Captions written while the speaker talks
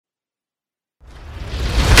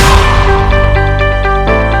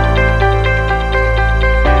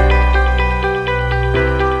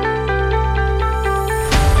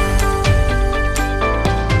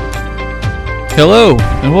Hello,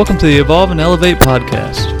 and welcome to the Evolve and Elevate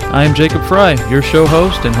podcast. I am Jacob Fry, your show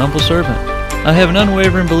host and humble servant. I have an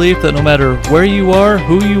unwavering belief that no matter where you are,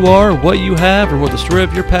 who you are, what you have, or what the story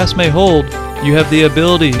of your past may hold, you have the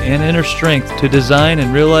ability and inner strength to design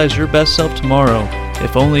and realize your best self tomorrow,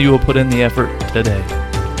 if only you will put in the effort today.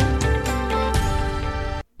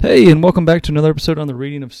 Hey, and welcome back to another episode on the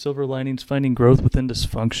reading of Silver Linings, Finding Growth Within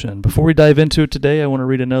Dysfunction. Before we dive into it today, I want to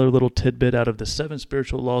read another little tidbit out of the 7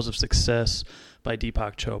 Spiritual Laws of Success by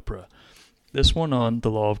Deepak Chopra. This one on the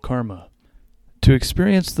law of karma. To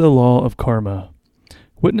experience the law of karma,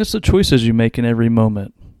 witness the choices you make in every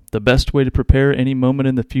moment. The best way to prepare any moment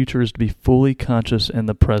in the future is to be fully conscious in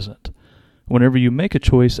the present. Whenever you make a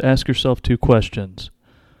choice, ask yourself 2 questions.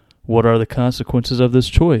 What are the consequences of this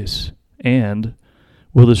choice? And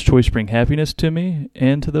will this choice bring happiness to me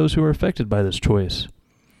and to those who are affected by this choice?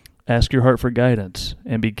 Ask your heart for guidance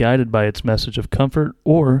and be guided by its message of comfort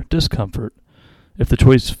or discomfort. If the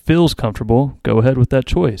choice feels comfortable, go ahead with that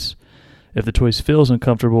choice. If the choice feels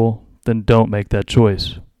uncomfortable, then don't make that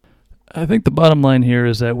choice. I think the bottom line here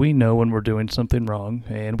is that we know when we're doing something wrong,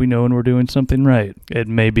 and we know when we're doing something right. It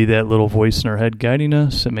may be that little voice in our head guiding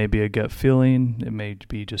us, it may be a gut feeling, it may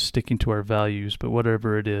be just sticking to our values, but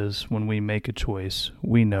whatever it is, when we make a choice,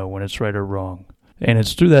 we know when it's right or wrong. And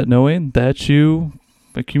it's through that knowing that you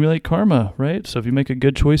accumulate karma, right? So if you make a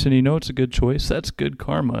good choice and you know it's a good choice, that's good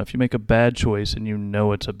karma. If you make a bad choice and you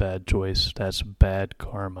know it's a bad choice, that's bad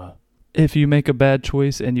karma. If you make a bad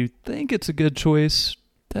choice and you think it's a good choice,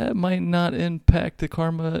 that might not impact the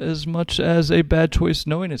karma as much as a bad choice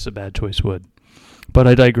knowing it's a bad choice would. But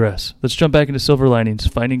I digress. Let's jump back into Silver Linings,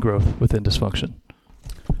 Finding Growth Within Dysfunction.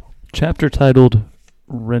 Chapter titled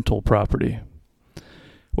Rental Property.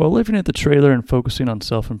 While living at the trailer and focusing on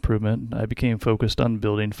self-improvement, I became focused on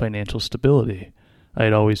building financial stability. I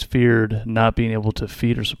had always feared not being able to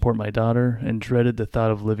feed or support my daughter and dreaded the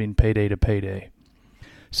thought of living payday to payday.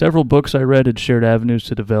 Several books I read had shared avenues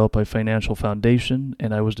to develop a financial foundation,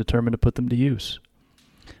 and I was determined to put them to use.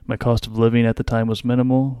 My cost of living at the time was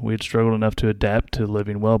minimal. We had struggled enough to adapt to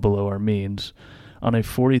living well below our means. On a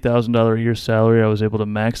 $40,000 a year salary, I was able to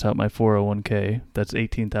max out my 401k, that's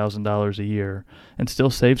 $18,000 a year, and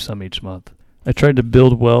still save some each month. I tried to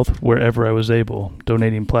build wealth wherever I was able.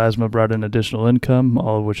 Donating plasma brought in additional income,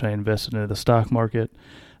 all of which I invested into the stock market.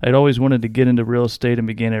 I'd always wanted to get into real estate and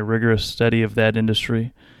began a rigorous study of that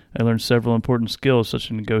industry. I learned several important skills such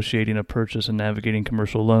as negotiating a purchase and navigating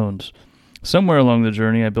commercial loans. Somewhere along the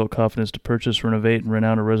journey, I built confidence to purchase, renovate, and rent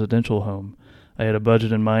out a residential home. I had a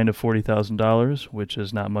budget in mind of $40,000, which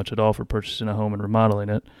is not much at all for purchasing a home and remodeling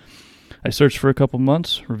it. I searched for a couple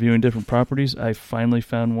months, reviewing different properties. I finally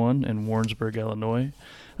found one in Warrensburg, Illinois,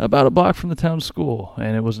 about a block from the town school,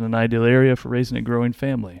 and it was in an ideal area for raising a growing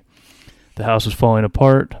family. The house was falling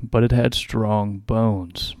apart, but it had strong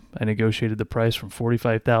bones. I negotiated the price from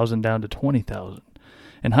 $45,000 down to $20,000.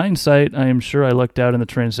 In hindsight, I am sure I lucked out in the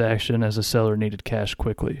transaction as the seller needed cash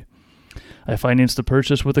quickly. I financed the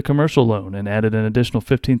purchase with a commercial loan and added an additional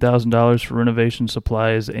 $15,000 for renovation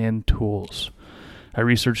supplies and tools. I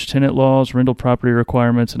researched tenant laws, rental property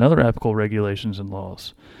requirements, and other applicable regulations and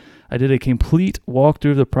laws. I did a complete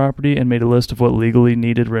walkthrough of the property and made a list of what legally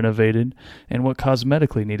needed renovated and what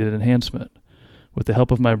cosmetically needed enhancement. With the help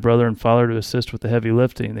of my brother and father to assist with the heavy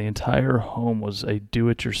lifting, the entire home was a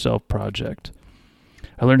do-it-yourself project.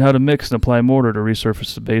 I learned how to mix and apply mortar to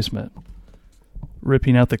resurface the basement.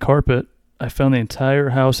 Ripping out the carpet, I found the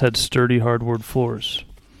entire house had sturdy hardwood floors.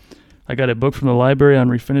 I got a book from the library on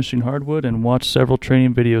refinishing hardwood and watched several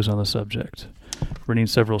training videos on the subject. Renting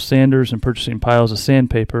several sanders and purchasing piles of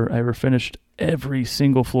sandpaper, I refinished every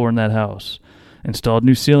single floor in that house. Installed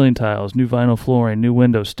new ceiling tiles, new vinyl flooring, new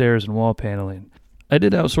windows, stairs, and wall paneling. I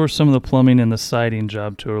did outsource some of the plumbing and the siding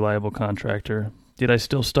job to a reliable contractor, yet I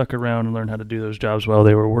still stuck around and learned how to do those jobs while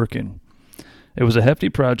they were working. It was a hefty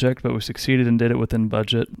project, but we succeeded and did it within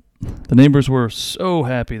budget. The neighbors were so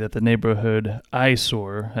happy that the neighborhood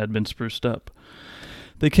eyesore had been spruced up.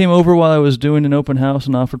 They came over while I was doing an open house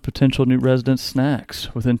and offered potential new residents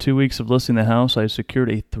snacks. Within 2 weeks of listing the house, I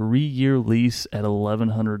secured a 3-year lease at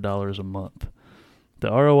 $1,100 a month.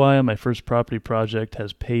 The ROI on my first property project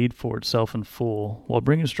has paid for itself in full while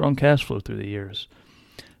bringing strong cash flow through the years.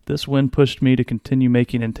 This win pushed me to continue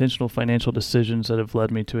making intentional financial decisions that have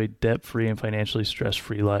led me to a debt-free and financially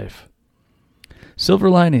stress-free life. Silver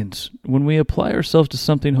linings. When we apply ourselves to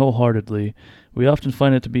something wholeheartedly, we often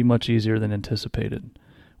find it to be much easier than anticipated.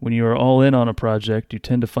 When you are all in on a project, you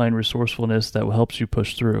tend to find resourcefulness that helps you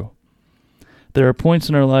push through. There are points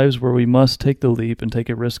in our lives where we must take the leap and take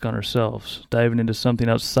a risk on ourselves. Diving into something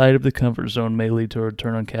outside of the comfort zone may lead to a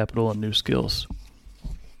return on capital and new skills.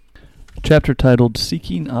 Chapter titled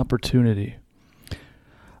Seeking Opportunity.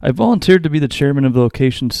 I volunteered to be the chairman of the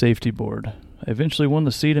Location Safety Board. I eventually won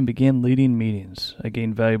the seat and began leading meetings. I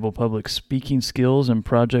gained valuable public speaking skills and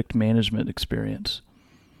project management experience.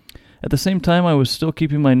 At the same time, I was still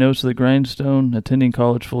keeping my nose to the grindstone, attending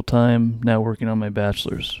college full-time, now working on my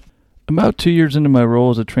bachelor's. About 2 years into my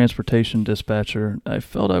role as a transportation dispatcher, I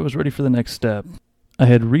felt I was ready for the next step. I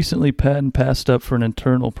had recently passed up for an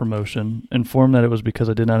internal promotion, informed that it was because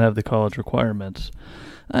I did not have the college requirements.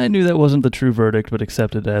 I knew that wasn't the true verdict, but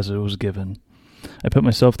accepted it as it was given. I put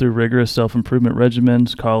myself through rigorous self-improvement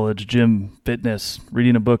regimens, college, gym, fitness,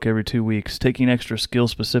 reading a book every 2 weeks, taking extra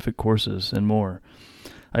skill-specific courses, and more.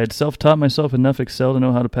 I had self-taught myself enough Excel to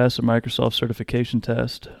know how to pass a Microsoft certification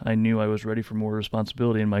test. I knew I was ready for more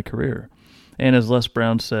responsibility in my career. And as Les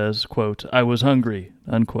Brown says, quote, I was hungry,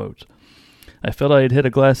 unquote. I felt I had hit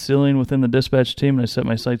a glass ceiling within the dispatch team, and I set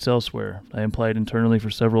my sights elsewhere. I applied internally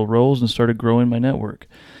for several roles and started growing my network.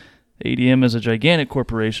 ADM is a gigantic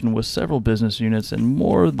corporation with several business units and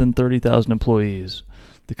more than 30,000 employees.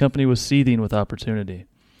 The company was seething with opportunity.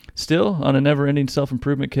 Still, on a never-ending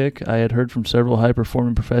self-improvement kick, I had heard from several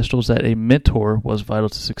high-performing professionals that a mentor was vital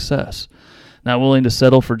to success. Not willing to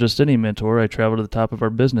settle for just any mentor, I traveled to the top of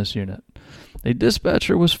our business unit. A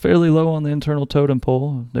dispatcher was fairly low on the internal totem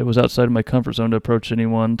pole. It was outside of my comfort zone to approach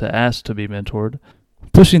anyone to ask to be mentored.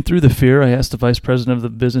 Pushing through the fear, I asked the vice president of the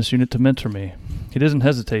business unit to mentor me. He doesn't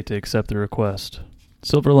hesitate to accept the request.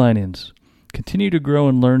 Silver linings. Continue to grow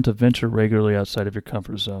and learn to venture regularly outside of your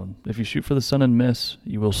comfort zone. If you shoot for the sun and miss,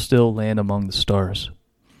 you will still land among the stars.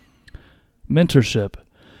 Mentorship.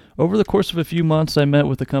 Over the course of a few months, I met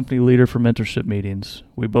with the company leader for mentorship meetings.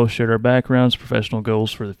 We both shared our backgrounds, professional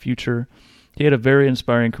goals for the future. He had a very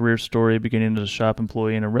inspiring career story, beginning as a shop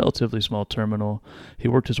employee in a relatively small terminal. He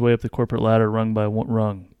worked his way up the corporate ladder rung by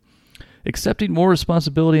rung. Accepting more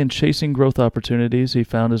responsibility and chasing growth opportunities, he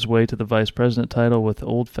found his way to the vice president title with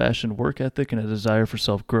old-fashioned work ethic and a desire for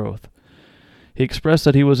self-growth. He expressed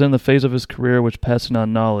that he was in the phase of his career which passing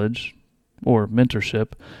on knowledge, or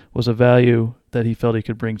mentorship, was a value that he felt he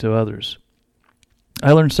could bring to others.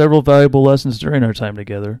 I learned several valuable lessons during our time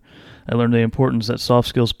together. I learned the importance that soft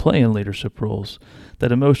skills play in leadership roles,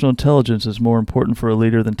 that emotional intelligence is more important for a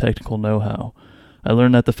leader than technical know-how. I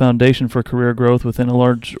learned that the foundation for career growth within a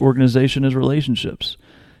large organization is relationships.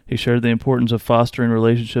 He shared the importance of fostering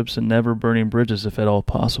relationships and never burning bridges if at all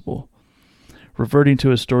possible. Reverting to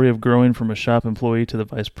his story of growing from a shop employee to the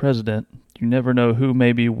vice president, you never know who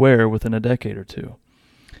may be where within a decade or two.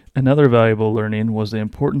 Another valuable learning was the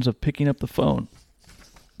importance of picking up the phone.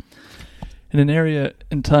 In an area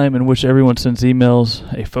and time in which everyone sends emails,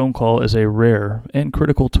 a phone call is a rare and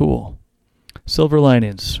critical tool. Silver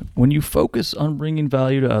linings. When you focus on bringing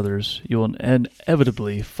value to others, you will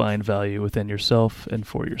inevitably find value within yourself and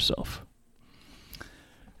for yourself.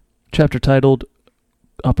 Chapter titled,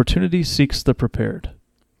 Opportunity Seeks the Prepared.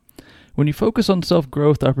 When you focus on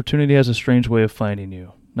self-growth, opportunity has a strange way of finding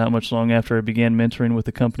you. Not much long after I began mentoring with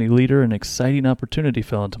the company leader, an exciting opportunity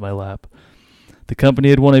fell into my lap. The company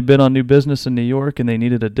had won a bid on new business in New York, and they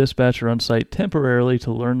needed a dispatcher on site temporarily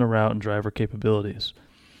to learn the route and driver capabilities.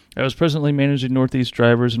 I was presently managing Northeast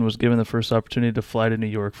drivers and was given the first opportunity to fly to New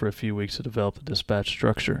York for a few weeks to develop the dispatch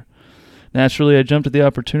structure. Naturally, I jumped at the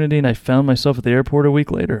opportunity, and I found myself at the airport a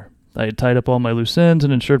week later. I had tied up all my loose ends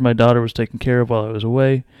and ensured my daughter was taken care of while I was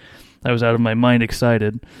away. I was out of my mind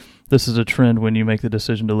excited. This is a trend when you make the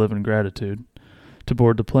decision to live in gratitude. To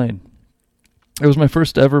board the plane. It was my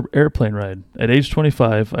first ever airplane ride. At age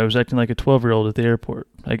 25, I was acting like a 12-year-old at the airport.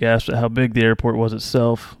 I gasped at how big the airport was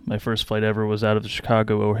itself. My first flight ever was out of the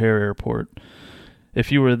Chicago O'Hare Airport.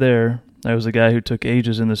 If you were there, I was the guy who took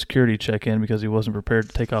ages in the security check-in because he wasn't prepared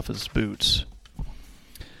to take off his boots.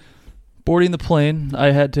 Boarding the plane,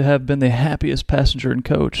 I had to have been the happiest passenger and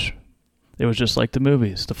coach. It was just like the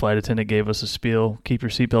movies. The flight attendant gave us a spiel, keep your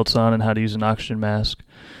seatbelts on, and how to use an oxygen mask.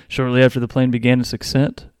 Shortly after the plane began its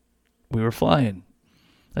ascent, we were flying.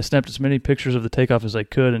 I snapped as many pictures of the takeoff as I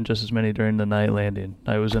could and just as many during the night landing.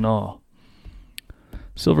 I was in awe.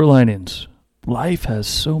 Silver linings. Life has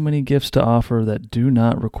so many gifts to offer that do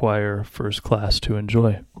not require first class to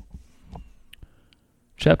enjoy.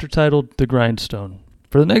 Chapter titled The Grindstone.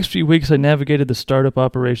 For the next few weeks, I navigated the startup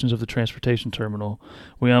operations of the transportation terminal.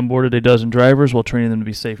 We onboarded a dozen drivers while training them to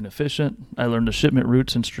be safe and efficient. I learned the shipment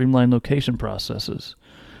routes and streamlined location processes.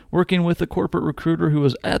 Working with the corporate recruiter who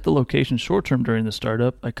was at the location short-term during the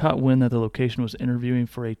startup, I caught wind that the location was interviewing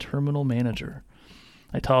for a terminal manager.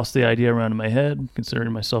 I tossed the idea around in my head,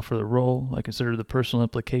 considering myself for the role. I considered the personal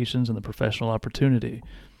implications and the professional opportunity.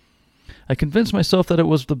 I convinced myself that it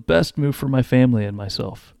was the best move for my family and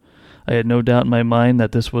myself. I had no doubt in my mind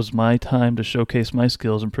that this was my time to showcase my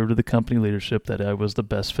skills and prove to the company leadership that I was the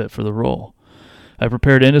best fit for the role. I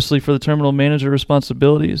prepared endlessly for the terminal manager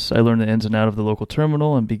responsibilities. I learned the ins and outs of the local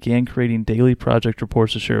terminal and began creating daily project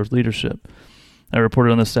reports to share with leadership. I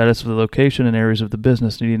reported on the status of the location and areas of the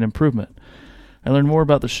business needing improvement. I learned more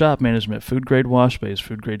about the shop management, food-grade wash bays,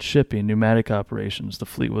 food-grade shipping, pneumatic operations. The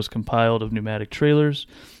fleet was compiled of pneumatic trailers,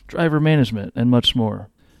 driver management, and much more.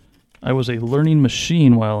 I was a learning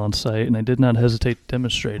machine while on site, and I did not hesitate to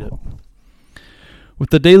demonstrate it. With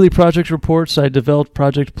the daily project reports, I developed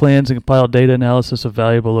project plans and compiled data analysis of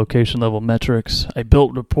valuable location-level metrics. I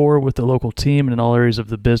built rapport with the local team and in all areas of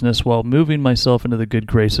the business while moving myself into the good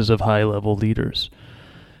graces of high-level leaders.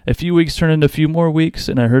 A few weeks turned into a few more weeks,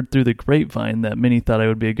 and I heard through the grapevine that many thought I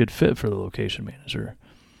would be a good fit for the location manager.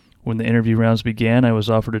 When the interview rounds began, I was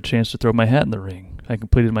offered a chance to throw my hat in the ring. I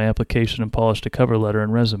completed my application and polished a cover letter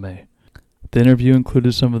and resume. The interview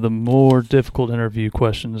included some of the more difficult interview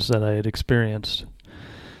questions that I had experienced.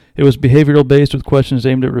 It was behavioral based with questions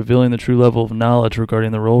aimed at revealing the true level of knowledge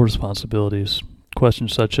regarding the role responsibilities.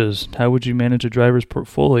 Questions such as, how would you manage a driver's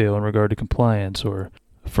portfolio in regard to compliance? Or,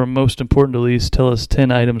 from most important to least, tell us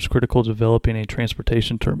 10 items critical to developing a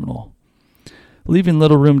transportation terminal. Leaving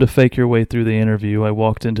little room to fake your way through the interview, I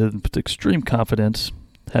walked into it with extreme confidence,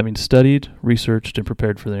 having studied, researched, and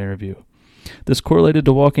prepared for the interview. This correlated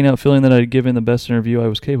to walking out feeling that I had given the best interview I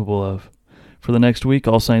was capable of. For the next week,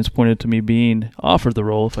 all signs pointed to me being offered the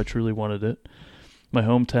role if I truly wanted it. My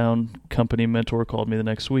hometown company mentor called me the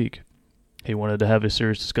next week. He wanted to have a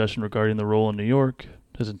serious discussion regarding the role in New York.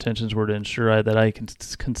 His intentions were to ensure that I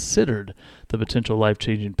considered the potential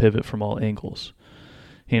life-changing pivot from all angles.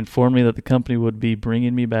 He informed me that the company would be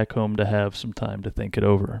bringing me back home to have some time to think it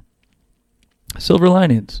over. Silver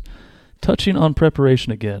linings. Touching on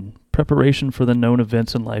preparation again. Preparation for the known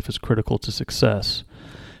events in life is critical to success.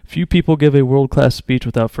 Few people give a world-class speech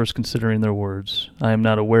without first considering their words. I am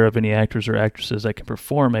not aware of any actors or actresses that can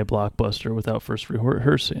perform a blockbuster without first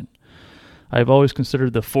rehearsing. I have always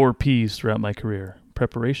considered the 4 Ps throughout my career.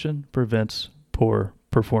 Preparation prevents poor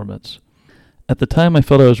performance. At the time, I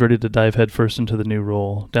felt I was ready to dive headfirst into the new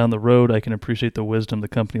role. Down the road, I can appreciate the wisdom the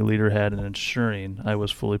company leader had in ensuring I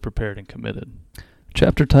was fully prepared and committed.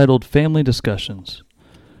 Chapter titled Family Discussions.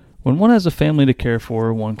 When one has a family to care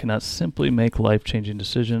for, one cannot simply make life-changing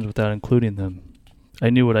decisions without including them.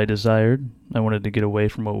 I knew what I desired. I wanted to get away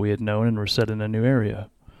from what we had known and were set in a new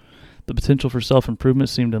area. The potential for self-improvement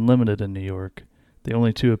seemed unlimited in New York. The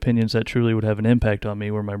only 2 opinions that truly would have an impact on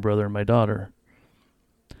me were my brother and my daughter.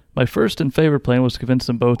 My first and favorite plan was to convince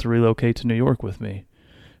them both to relocate to New York with me.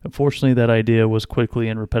 Unfortunately, that idea was quickly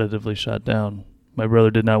and repetitively shot down. My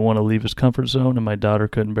brother did not want to leave his comfort zone, and my daughter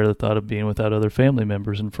couldn't bear the thought of being without other family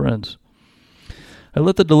members and friends. I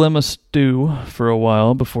let the dilemma stew for a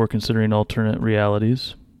while before considering alternate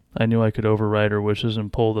realities. I knew I could override her wishes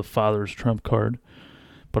and pull the father's trump card,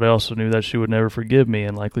 but I also knew that she would never forgive me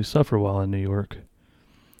and likely suffer while in New York.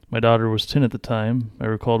 My daughter was 10 at the time. I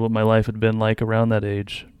recalled what my life had been like around that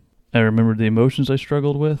age. I remembered the emotions I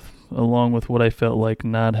struggled with, along with what I felt like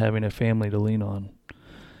not having a family to lean on.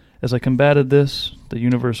 As I combated this, the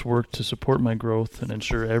universe worked to support my growth and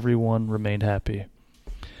ensure everyone remained happy.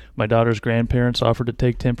 My daughter's grandparents offered to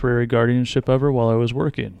take temporary guardianship of her while I was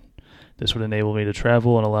working. This would enable me to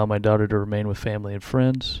travel and allow my daughter to remain with family and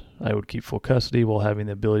friends. I would keep full custody while having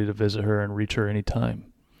the ability to visit her and reach her any time.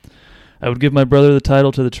 I would give my brother the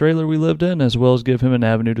title to the trailer we lived in, as well as give him an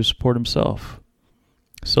avenue to support himself.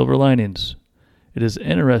 Silver linings. It is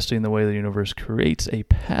interesting the way the universe creates a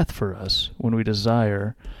path for us when we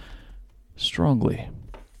desire strongly.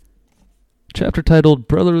 Chapter titled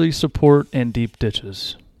Brotherly Support and Deep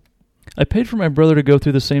Ditches. I paid for my brother to go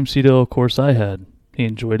through the same CDL course I had. He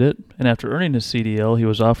enjoyed it, and after earning his CDL, he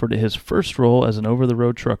was offered his first role as an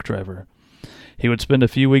over-the-road truck driver. He would spend a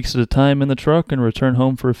few weeks at a time in the truck and return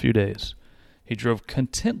home for a few days. He drove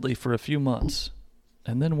contently for a few months,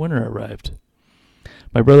 and then winter arrived.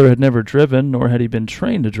 My brother had never driven, nor had he been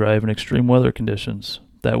trained to drive in extreme weather conditions.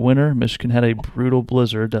 That winter, Michigan had a brutal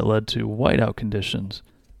blizzard that led to whiteout conditions.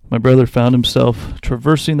 My brother found himself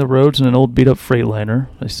traversing the roads in an old beat-up Freightliner,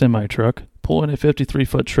 a semi-truck, pulling a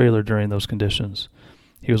 53-foot trailer during those conditions.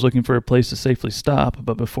 He was looking for a place to safely stop,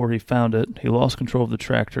 but before he found it, he lost control of the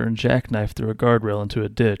tractor and jackknifed through a guardrail into a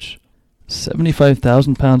ditch.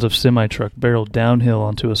 75,000 pounds of semi-truck barreled downhill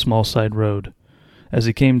onto a small side road. As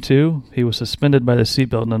he came to, he was suspended by the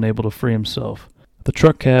seatbelt and unable to free himself. The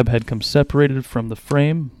truck cab had come separated from the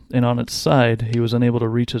frame, and on its side, he was unable to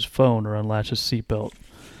reach his phone or unlatch his seatbelt.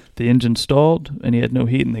 The engine stalled, and he had no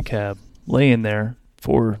heat in the cab. Laying there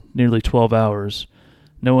for nearly 12 hours,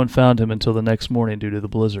 no one found him until the next morning due to the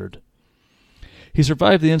blizzard. He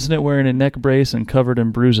survived the incident wearing a neck brace and covered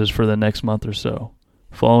in bruises for the next month or so.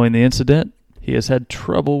 Following the incident, he has had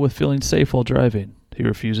trouble with feeling safe while driving. He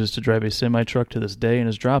refuses to drive a semi-truck to this day and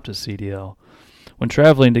has dropped his CDL. When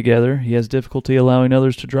traveling together, he has difficulty allowing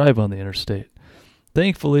others to drive on the interstate.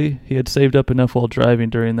 Thankfully, he had saved up enough while driving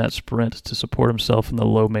during that sprint to support himself in the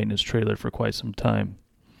low-maintenance trailer for quite some time.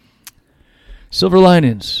 Silver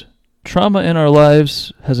linings. Trauma in our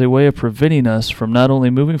lives has a way of preventing us from not only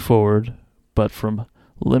moving forward, but from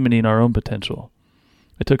limiting our own potential.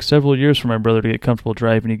 It took several years for my brother to get comfortable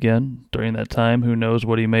driving again. During that time, who knows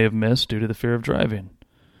what he may have missed due to the fear of driving.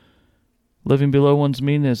 Living below one's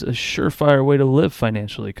means is a surefire way to live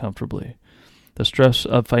financially comfortably. The stress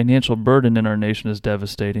of financial burden in our nation is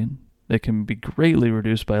devastating. It can be greatly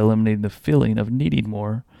reduced by eliminating the feeling of needing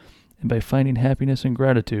more and by finding happiness and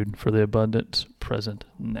gratitude for the abundance present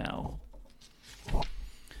now.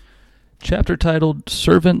 Chapter titled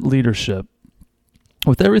Servant Leadership.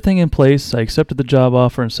 With everything in place, I accepted the job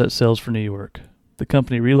offer and set sails for New York. The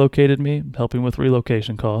company relocated me, helping with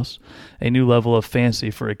relocation costs, a new level of fancy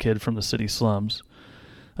for a kid from the city slums.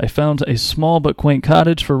 I found a small but quaint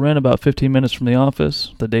cottage for rent about 15 minutes from the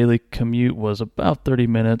office. The daily commute was about 30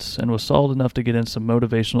 minutes and was solid enough to get in some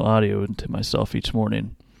motivational audio into myself each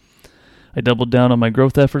morning. I doubled down on my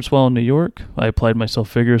growth efforts while in New York. I applied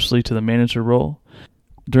myself vigorously to the manager role.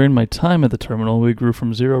 During my time at the terminal, we grew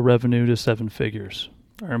from 0 revenue to 7 figures.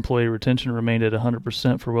 Our employee retention remained at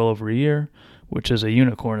 100% for well over a year, which is a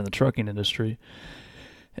unicorn in the trucking industry,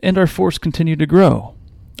 and our force continued to grow.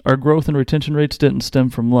 Our growth and retention rates didn't stem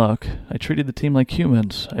from luck. I treated the team like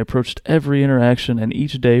humans. I approached every interaction and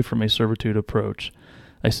each day from a servitude approach.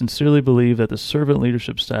 I sincerely believe that the servant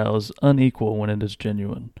leadership style is unequal when it is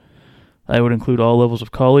genuine. I would include all levels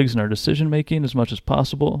of colleagues in our decision-making as much as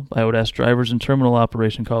possible. I would ask drivers and terminal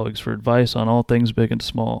operation colleagues for advice on all things big and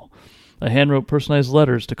small. I handwrote personalized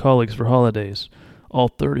letters to colleagues for holidays, all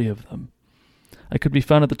 30 of them. I could be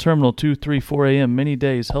found at the terminal 2, 3, 4 a.m. many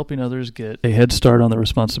days helping others get a head start on their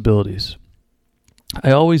responsibilities.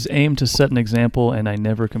 I always aimed to set an example, and I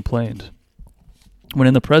never complained. When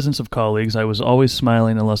in the presence of colleagues, I was always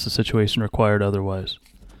smiling unless the situation required otherwise.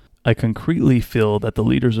 I concretely feel that the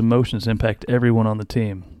leader's emotions impact everyone on the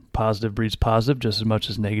team. Positive breeds positive just as much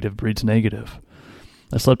as negative breeds negative.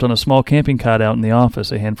 I slept on a small camping cot out in the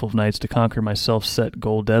office a handful of nights to conquer my self-set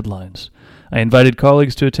goal deadlines. I invited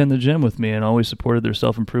colleagues to attend the gym with me and always supported their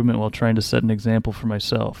self-improvement while trying to set an example for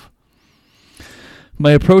myself.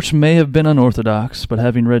 My approach may have been unorthodox, but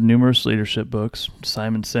having read numerous leadership books,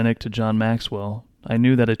 Simon Sinek to John Maxwell, I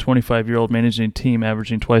knew that a 25-year-old managing a team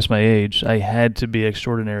averaging twice my age, I had to be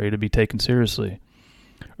extraordinary to be taken seriously.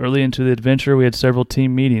 Early into the adventure, we had several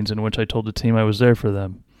team meetings in which I told the team I was there for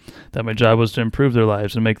them, that my job was to improve their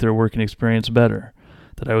lives and make their working experience better,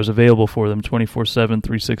 that I was available for them 24/7,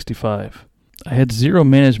 365. I had zero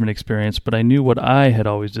management experience, but I knew what I had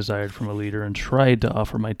always desired from a leader and tried to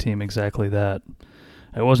offer my team exactly that.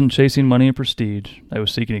 I wasn't chasing money and prestige. I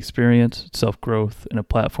was seeking experience, self-growth, and a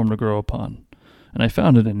platform to grow upon. And I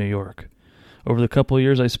found it in New York. Over the couple of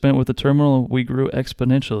years I spent with the terminal, we grew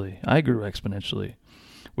exponentially. I grew exponentially.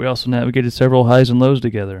 We also navigated several highs and lows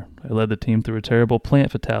together. I led the team through a terrible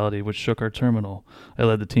plant fatality which shook our terminal. I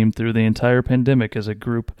led the team through the entire pandemic as a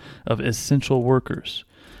group of essential workers.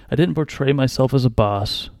 I didn't portray myself as a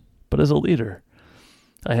boss, but as a leader.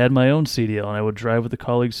 I had my own CDL and I would drive with the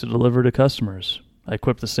colleagues to deliver to customers. I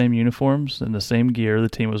equipped the same uniforms and the same gear the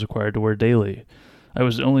team was required to wear daily. I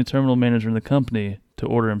was the only terminal manager in the company to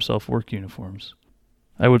order himself work uniforms.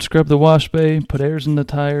 I would scrub the wash bay, put airs in the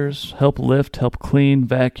tires, help lift, help clean,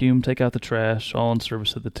 vacuum, take out the trash, all in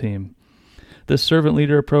service of the team. This servant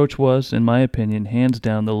leader approach was, in my opinion, hands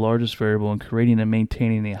down the largest variable in creating and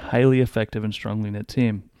maintaining a highly effective and strongly knit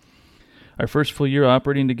team. Our first full year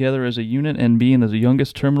operating together as a unit and being the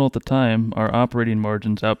youngest terminal at the time, our operating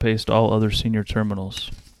margins outpaced all other senior terminals.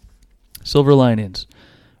 Silver linings.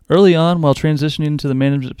 Early on, while transitioning into the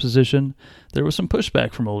management position, there was some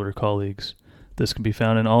pushback from older colleagues. This can be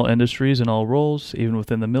found in all industries and all roles, even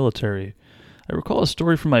within the military. I recall a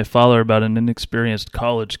story from my father about an inexperienced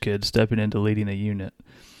college kid stepping into leading a unit.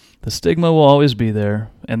 The stigma will always be there,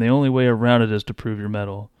 and the only way around it is to prove your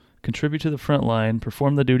mettle. Contribute to the front line,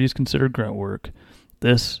 perform the duties considered grunt work.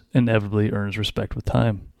 This inevitably earns respect with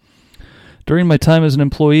time. During my time as an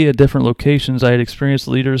employee at different locations, I had experienced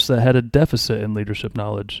leaders that had a deficit in leadership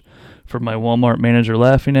knowledge. From my Walmart manager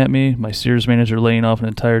laughing at me, my Sears manager laying off an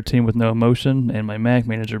entire team with no emotion, and my Mac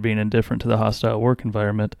manager being indifferent to the hostile work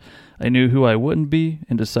environment, I knew who I wouldn't be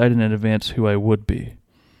and decided in advance who I would be.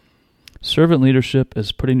 Servant leadership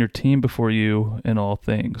is putting your team before you in all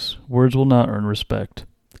things. Words will not earn respect.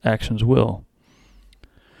 Actions will.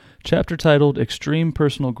 Chapter titled Extreme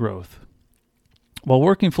Personal Growth. While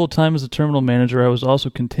working full-time as a terminal manager, I was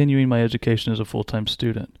also continuing my education as a full-time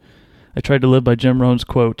student. I tried to live by Jim Rohn's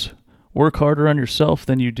quote, "Work harder on yourself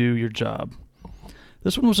than you do your job."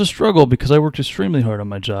 This one was a struggle because I worked extremely hard on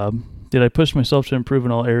my job, yet I pushed myself to improve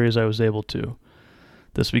in all areas I was able to.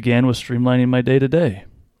 This began with streamlining my day-to-day.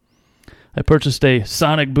 I purchased a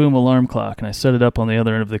sonic boom alarm clock and I set it up on the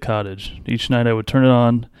other end of the cottage. Each night I would turn it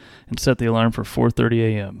on and set the alarm for 4:30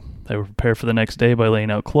 a.m. I would prepare for the next day by laying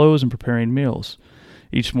out clothes and preparing meals.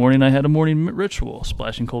 Each morning I had a morning ritual.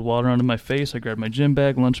 Splashing cold water onto my face, I grabbed my gym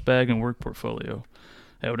bag, lunch bag, and work portfolio.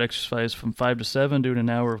 I would exercise from 5 to 7, doing an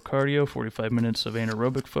hour of cardio, 45 minutes of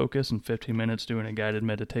anaerobic focus, and 15 minutes doing a guided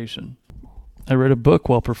meditation. I read a book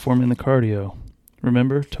while performing the cardio.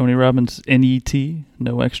 Remember Tony Robbins' NET,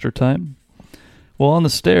 no extra time? While on the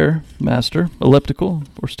Stairmaster, elliptical,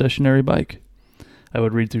 or stationary bike, I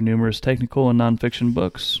would read through numerous technical and nonfiction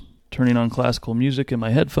books. Turning on classical music in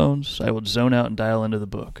my headphones, I would zone out and dial into the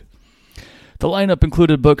book. The lineup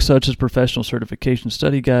included books such as professional certification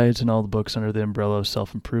study guides and all the books under the umbrella of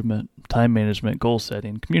self-improvement, time management, goal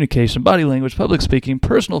setting, communication, body language, public speaking,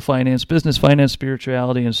 personal finance, business finance,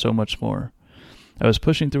 spirituality, and so much more. I was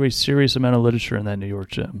pushing through a serious amount of literature in that New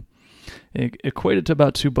York gym. It equated to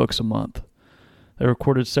about 2 books a month. I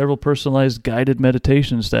recorded several personalized guided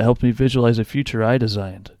meditations that helped me visualize a future I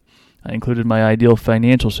designed. I included my ideal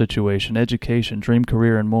financial situation, education, dream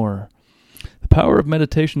career, and more. The power of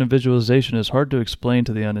meditation and visualization is hard to explain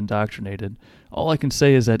to the unindoctrinated. All I can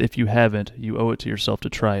say is that if you haven't, you owe it to yourself to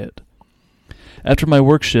try it. After my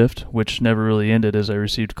work shift, which never really ended as I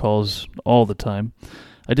received calls all the time,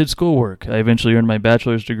 I did schoolwork. I eventually earned my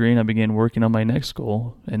bachelor's degree and I began working on my next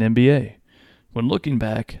goal, an MBA. When looking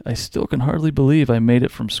back, I still can hardly believe I made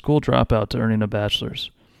it from school dropout to earning a bachelor's.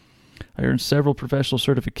 I earned several professional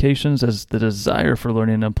certifications as the desire for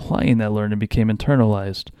learning and applying that learning became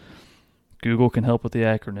internalized. Google can help with the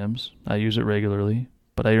acronyms. I use it regularly.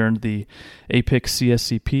 But I earned the APIC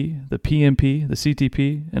CSCP, the PMP, the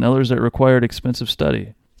CTP, and others that required expensive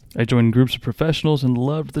study. I joined groups of professionals and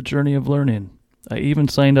loved the journey of learning. I even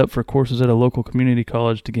signed up for courses at a local community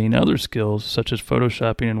college to gain other skills such as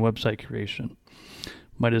photoshopping and website creation.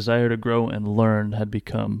 My desire to grow and learn had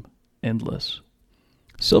become endless.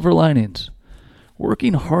 Silver linings.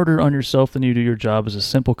 Working harder on yourself than you do your job is a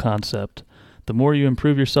simple concept. The more you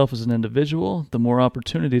improve yourself as an individual, the more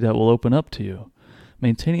opportunity that will open up to you.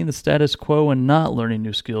 Maintaining the status quo and not learning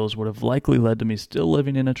new skills would have likely led to me still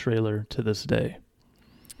living in a trailer to this day.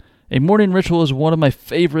 A morning ritual is one of my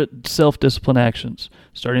favorite self-discipline actions.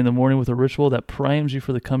 Starting the morning with a ritual that primes you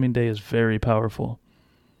for the coming day is very powerful.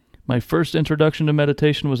 My first introduction to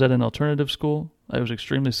meditation was at an alternative school. I was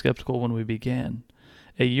extremely skeptical when we began.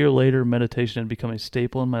 A year later, meditation had become a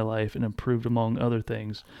staple in my life and improved, among other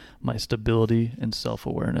things, my stability and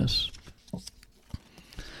self-awareness.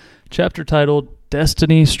 Chapter titled,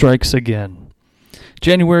 Destiny Strikes Again.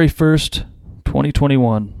 January 1st,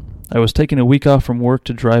 2021. I was taking a week off from work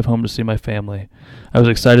to drive home to see my family. I was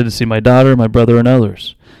excited to see my daughter, my brother, and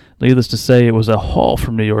others. Needless to say, it was a haul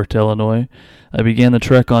from New York to Illinois. I began the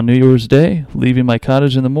trek on New Year's Day, leaving my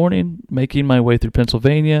cottage in the morning, making my way through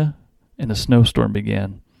Pennsylvania, and a snowstorm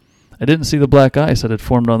began. I didn't see the black ice that had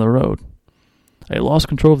formed on the road. I lost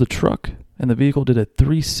control of the truck, and the vehicle did a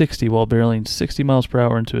 360 while barreling 60 miles per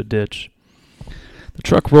hour into a ditch. The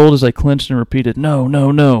truck rolled as I clenched and repeated, "No,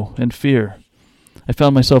 no, no," in fear. I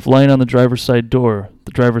found myself lying on the driver's side door,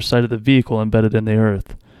 the driver's side of the vehicle embedded in the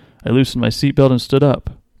earth. I loosened my seatbelt and stood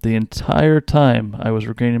up. The entire time I was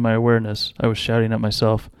regaining my awareness, I was shouting at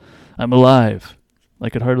myself, "I'm alive." I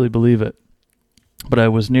could hardly believe it, but I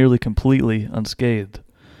was nearly completely unscathed.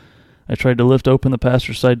 I tried to lift open the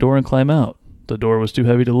passenger side door and climb out. The door was too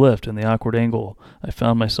heavy to lift in the awkward angle I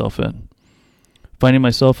found myself in. Finding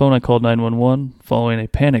my cell phone, I called 911. Following a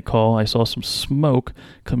panic call, I saw some smoke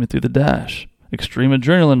coming through the dash. Extreme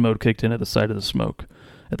adrenaline mode kicked in at the sight of the smoke.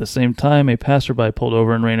 At the same time, a passerby pulled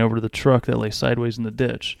over and ran over to the truck that lay sideways in the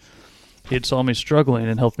ditch. He had saw me struggling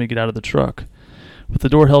and helped me get out of the truck. With the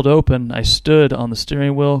door held open, I stood on the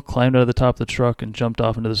steering wheel, climbed out of the top of the truck, and jumped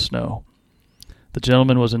off into the snow. The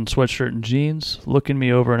gentleman was in sweatshirt and jeans, looking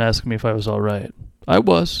me over and asking me if I was all right. I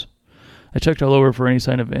was. I checked all over for any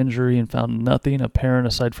sign of injury and found nothing apparent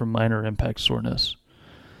aside from minor impact soreness.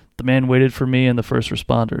 The man waited for me and the first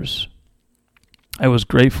responders. I was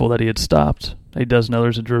grateful that he had stopped. A dozen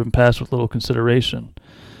others had driven past with little consideration.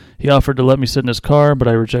 He offered to let me sit in his car, but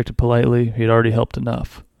I rejected politely. He had already helped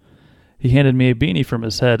enough. He handed me a beanie from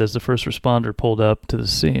his head as the first responder pulled up to the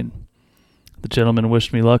scene. The gentleman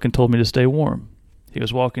wished me luck and told me to stay warm. He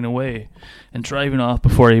was walking away and driving off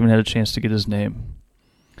before I even had a chance to get his name.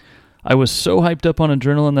 I was so hyped up on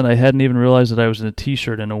adrenaline that I hadn't even realized that I was in a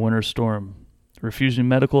t-shirt in a winter storm. Refusing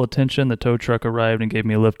medical attention, the tow truck arrived and gave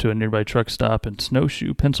me a lift to a nearby truck stop in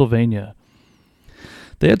Snowshoe, Pennsylvania.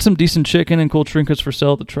 They had some decent chicken and cool trinkets for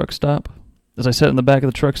sale at the truck stop. As I sat in the back of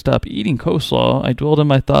the truck stop eating coleslaw, I dwelled in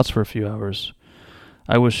my thoughts for a few hours.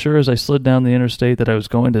 I was sure as I slid down the interstate that I was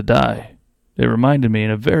going to die. It reminded me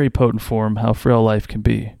in a very potent form how frail life can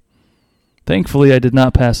be. Thankfully, I did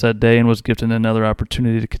not pass that day and was gifted another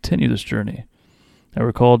opportunity to continue this journey. I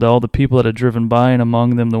recalled all the people that had driven by, and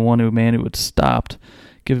among them the man who had stopped,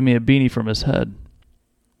 giving me a beanie from his head.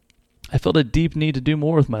 I felt a deep need to do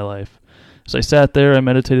more with my life. As I sat there, I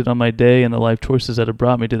meditated on my day and the life choices that had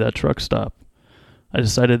brought me to that truck stop. I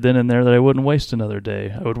decided then and there that I wouldn't waste another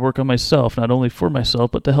day. I would work on myself, not only for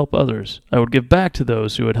myself, but to help others. I would give back to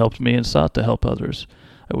those who had helped me and sought to help others.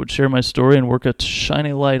 I would share my story and work to shine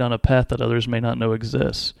a light on a path that others may not know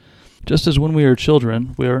exists. Just as when we are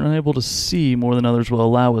children, we are unable to see more than others will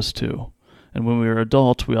allow us to. And when we are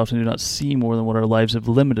adults, we often do not see more than what our lives have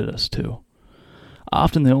limited us to.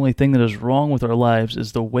 Often the only thing that is wrong with our lives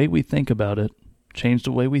is the way we think about it. Change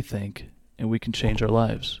the way we think, and we can change our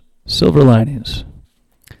lives. Silver linings.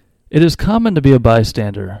 It is common to be a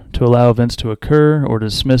bystander, to allow events to occur or to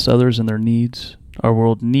dismiss others and their needs. Our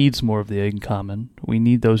world needs more of the in common. We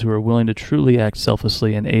need those who are willing to truly act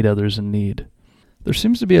selflessly and aid others in need. There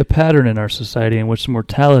seems to be a pattern in our society in which the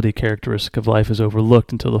mortality characteristic of life is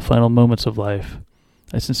overlooked until the final moments of life.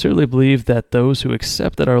 I sincerely believe that those who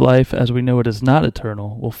accept that our life as we know it is not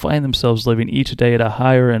eternal will find themselves living each day at a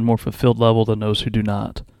higher and more fulfilled level than those who do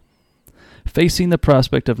not. Facing the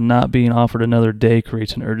prospect of not being offered another day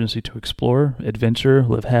creates an urgency to explore, adventure,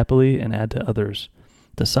 live happily, and add to others.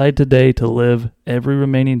 Decide today to live every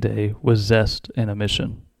remaining day with zest and a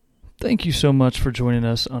mission. Thank you so much for joining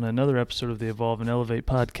us on another episode of the Evolve and Elevate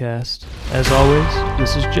podcast. As always,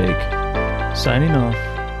 this is Jake, signing off.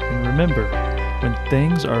 And remember, when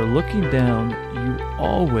things are looking down, you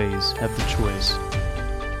always have the choice